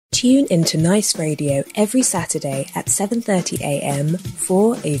Tune into Nice Radio every Saturday at 7:30 a.m.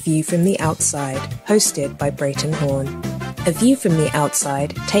 for A View from the Outside, hosted by Brereton Horne. A View from the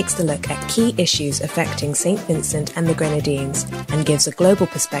Outside takes a look at key issues affecting St Vincent and the Grenadines and gives a global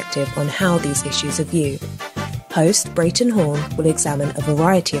perspective on how these issues are viewed. Host Brereton Horne will examine a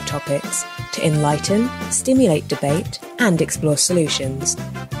variety of topics to enlighten, stimulate debate, and explore solutions.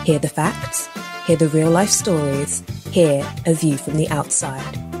 Hear the facts, hear the real-life stories, hear A View from the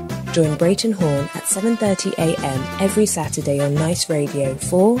Outside. Join Brereton Horne at 7:30 a.m. every Saturday on Nice Radio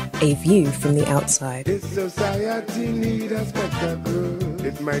for A View from the Outside. This society need a spectacle.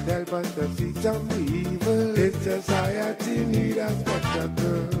 It might help us to see some evil. This society need a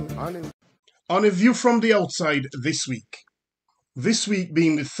spectacle. On A View from the Outside this week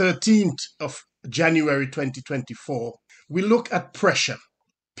being the 13th of January 2024, we look at pressure,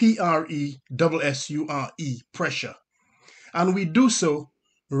 P-R-E-S-S-U-R-E, pressure. And we do so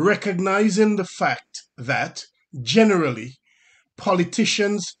recognizing the fact that, generally,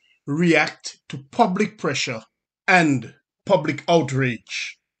 politicians react to public pressure and public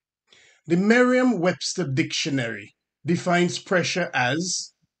outrage. The Merriam-Webster Dictionary defines pressure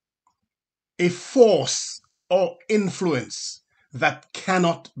as a force or influence that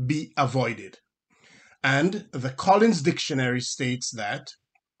cannot be avoided. And the Collins Dictionary states that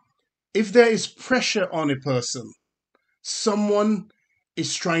if there is pressure on a person, someone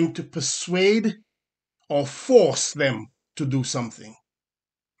is trying to persuade or force them to do something.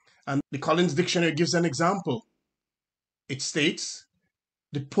 And the Collins Dictionary gives an example. It states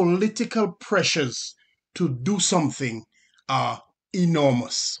the political pressures to do something are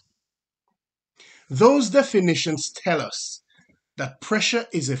enormous. Those definitions tell us that pressure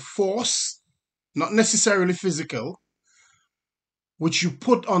is a force, not necessarily physical, which you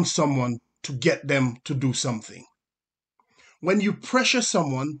put on someone to get them to do something. When you pressure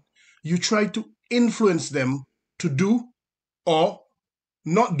someone, you try to influence them to do or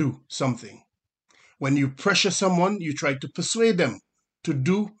not do something. When you pressure someone, you try to persuade them to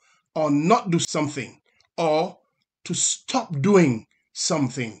do or not do something, or to stop doing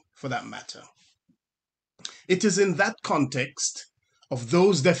something for that matter. It is in that context of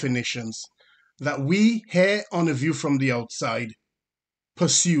those definitions that we here on A View from the Outside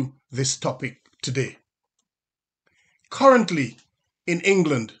pursue this topic today. Currently, in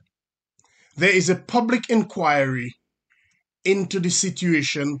England, there is a public inquiry into the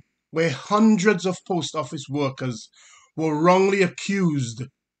situation where hundreds of post office workers were wrongly accused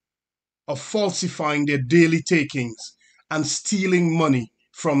of falsifying their daily takings and stealing money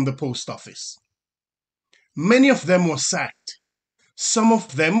from the post office. Many of them were sacked, some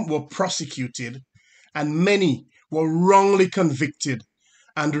of them were prosecuted, and many were wrongly convicted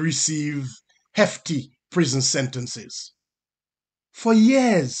and received hefty prison sentences. For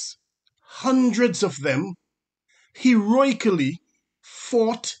years, hundreds of them heroically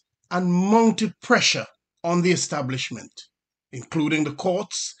fought and mounted pressure on the establishment, including the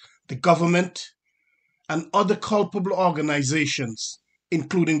courts, the government, and other culpable organizations,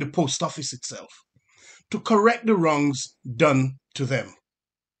 including the post office itself, to correct the wrongs done to them.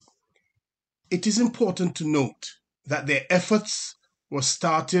 It is important to note that their efforts were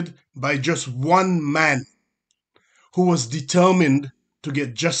started by just one man who was determined to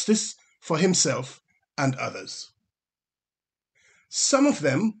get justice for himself and others. Some of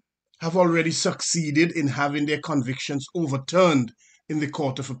them have already succeeded in having their convictions overturned in the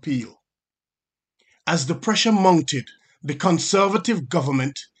Court of Appeal. As the pressure mounted, the Conservative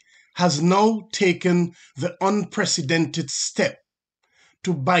government has now taken the unprecedented step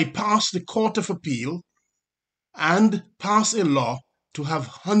to bypass the Court of Appeal and pass a law to have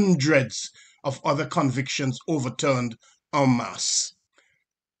hundreds of other convictions overturned en masse.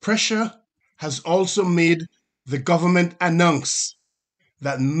 Pressure has also made the government announce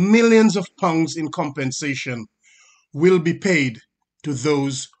that millions of pounds in compensation will be paid to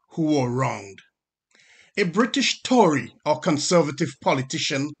those who were wronged. A British Tory or Conservative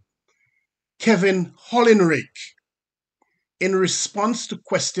politician, Kevin Hollinrake, in response to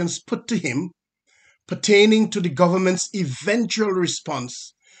questions put to him pertaining to the government's eventual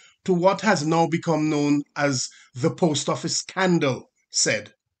response to what has now become known as the post office scandal,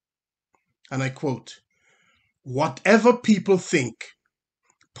 said, and I quote, "Whatever people think,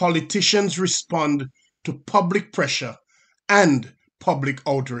 politicians respond to public pressure and public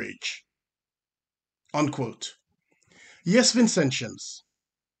outrage." Unquote. Yes, Vincentians,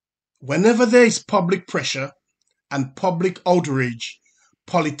 whenever there is public pressure and public outrage,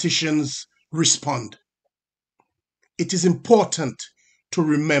 politicians respond. It is important to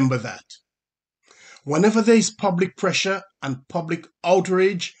remember that. Whenever there is public pressure and public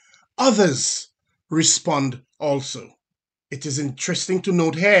outrage, others respond also. It is interesting to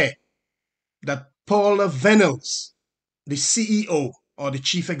note here that Paula Venables, the CEO or the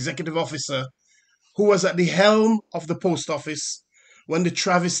Chief Executive Officer, who was at the helm of the post office when the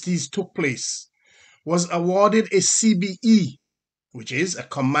travesties took place, was awarded a CBE, which is a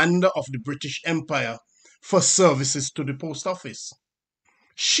Commander of the British Empire, for services to the post office.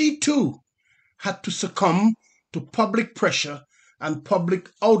 She too had to succumb to public pressure and public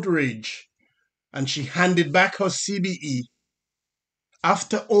outrage, and she handed back her CBE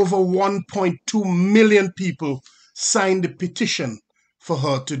after over 1.2 million people signed a petition for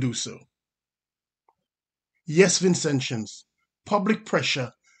her to do so. Yes, Vincentians, public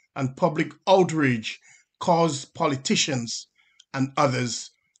pressure and public outrage cause politicians and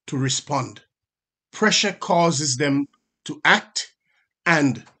others to respond. Pressure causes them to act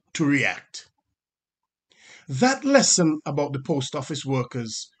and to react. That lesson about the post office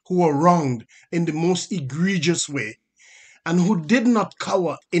workers who were wronged in the most egregious way and who did not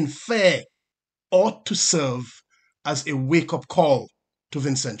cower in fear ought to serve as a wake-up call to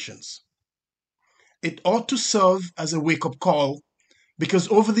Vincentians. It ought to serve as a wake-up call because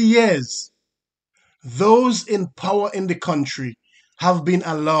over the years, those in power in the country have been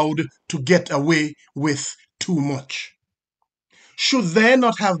allowed to get away with too much. Should there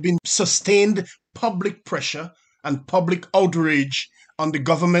not have been sustained public pressure and public outrage on the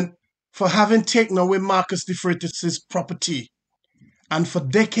government for having taken away Marcus de Freitas' property and for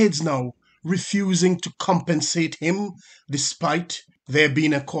decades now refusing to compensate him despite there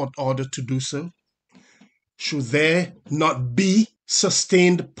being a court order to do so? Should there not be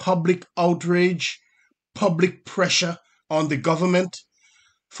sustained public outrage, public pressure on the government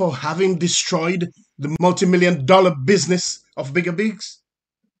for having destroyed the multi-million-dollar business of Bigger Bigs?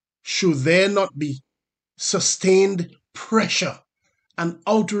 Should there not be sustained pressure and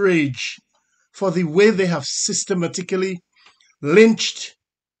outrage for the way they have systematically lynched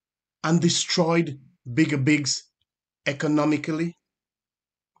and destroyed Bigger Bigs economically?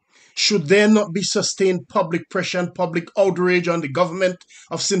 Should there not be sustained public pressure and public outrage on the government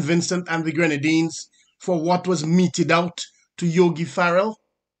of St. Vincent and the Grenadines for what was meted out to Yogi Farrell?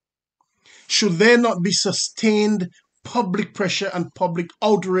 Should there not be sustained public pressure and public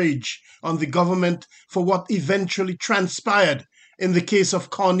outrage on the government for what eventually transpired in the case of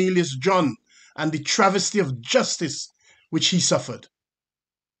Cornelius John and the travesty of justice which he suffered?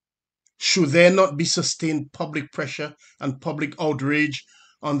 Should there not be sustained public pressure and public outrage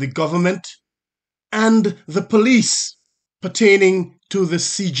on the government and the police pertaining to the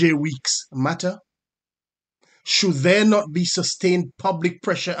CJ Weeks matter? Should there not be sustained public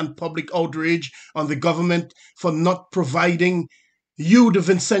pressure and public outrage on the government for not providing you, the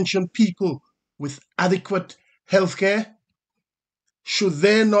Vincentian people, with adequate health care? Should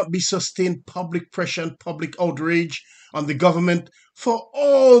there not be sustained public pressure and public outrage on the government for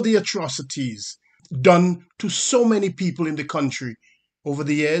all the atrocities done to so many people in the country over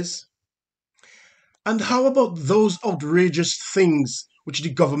the years? And how about those outrageous things which the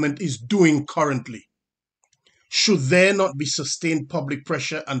government is doing currently? Should there not be sustained public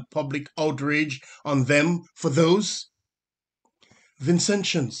pressure and public outrage on them for those?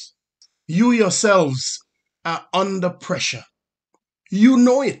 Vincentians, you yourselves are under pressure. You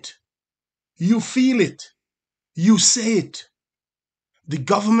know it. You feel it. You say it. The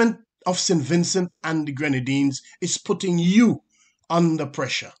government of St. Vincent and the Grenadines is putting you under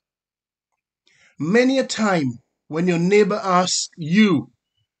pressure. Many a time when your neighbor asks you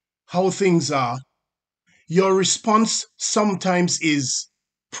how things are, your response sometimes is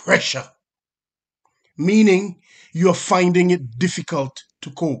pressure, meaning you're finding it difficult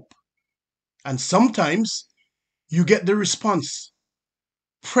to cope. And sometimes you get the response,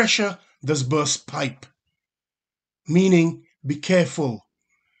 pressure does burst pipe, meaning be careful,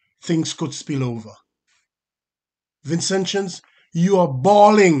 things could spill over. Vincentians, you are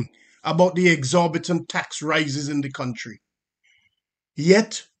bawling about the exorbitant tax rises in the country.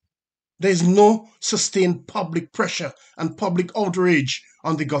 Yet, there is no sustained public pressure and public outrage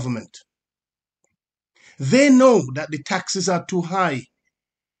on the government. They know that the taxes are too high,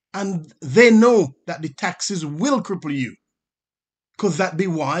 and they know that the taxes will cripple you. Could that be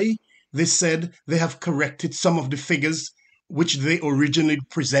why they said they have corrected some of the figures which they originally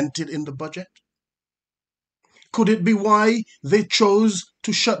presented in the budget? Could it be why they chose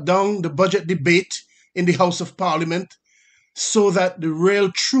to shut down the budget debate in the House of Parliament so that the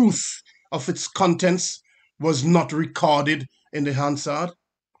real truth of its contents was not recorded in the Hansard?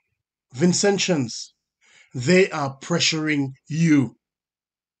 Vincentians, they are pressuring you.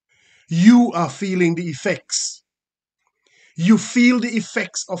 You are feeling the effects. You feel the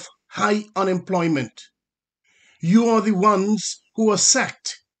effects of high unemployment. You are the ones who were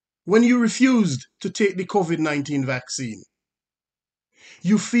sacked when you refused to take the COVID-19 vaccine.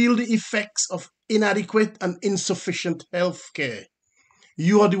 You feel the effects of inadequate and insufficient health care.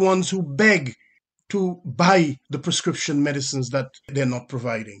 You are the ones who beg to buy the prescription medicines that they're not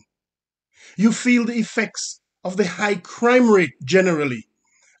providing. You feel the effects of the high crime rate generally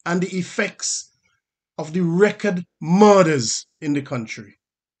and the effects of the record murders in the country.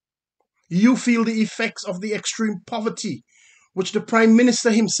 You feel the effects of the extreme poverty which the Prime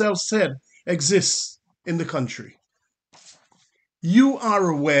Minister himself said exists in the country. You are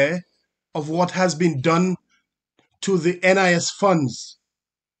aware of what has been done to the NIS funds,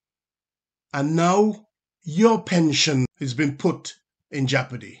 and now your pension has been put in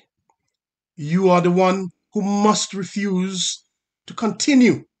jeopardy. You are the one who must refuse to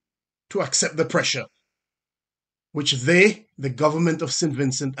continue to accept the pressure which they, the government of St.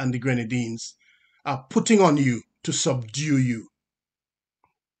 Vincent and the Grenadines, are putting on you to subdue you.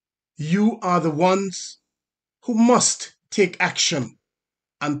 You are the ones who must take action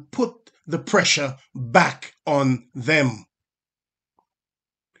and put the pressure back on them.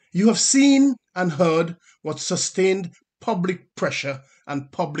 You have seen and heard what sustained public pressure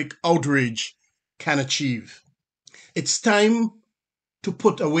and public outrage can achieve. It's time to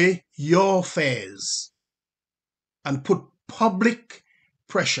put away your fears and put public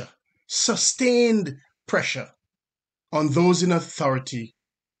pressure, sustained pressure on those in authority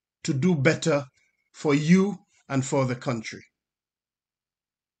to do better for you and for the country.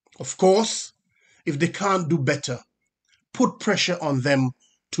 Of course, if they can't do better, put pressure on them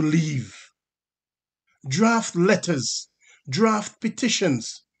to leave. Draft letters, draft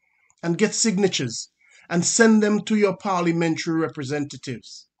petitions, and get signatures and send them to your parliamentary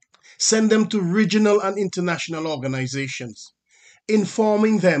representatives. Send them to regional and international organizations,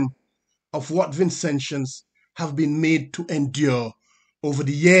 informing them of what Vincentians have been made to endure over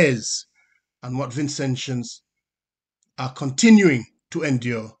the years and what Vincentians are continuing to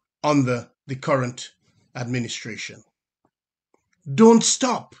endure under the current administration. Don't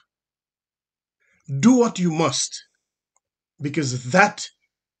stop. Do what you must, because that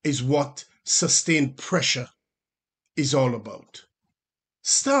is what sustained pressure is all about.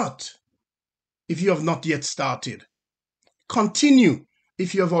 Start if you have not yet started. Continue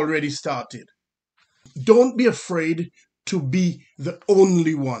if you have already started. Don't be afraid to be the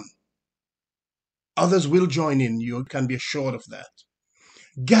only one. Others will join in, you can be assured of that.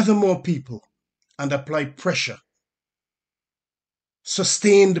 Gather more people and apply pressure,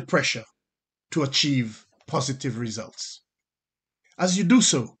 sustained pressure, to achieve positive results. As you do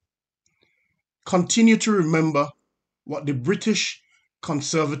so, continue to remember what the British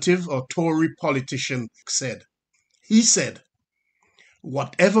Conservative or Tory politician said. He said,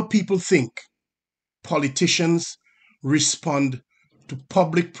 whatever people think, politicians respond to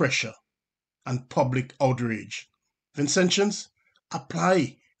public pressure and public outrage. Vincentians,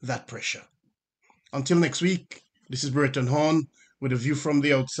 apply that pressure. Until next week, this is Brereton Horne with a view from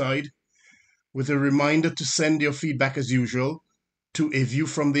the outside, with a reminder to send your feedback as usual to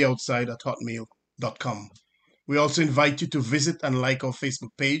aviewfromtheoutside@hotmail.com. We also invite you to visit and like our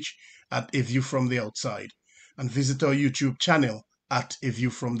Facebook page at A View From The Outside and visit our YouTube channel at A View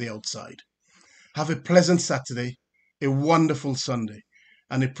From The Outside. Have a pleasant Saturday, a wonderful Sunday,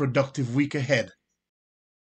 and a productive week ahead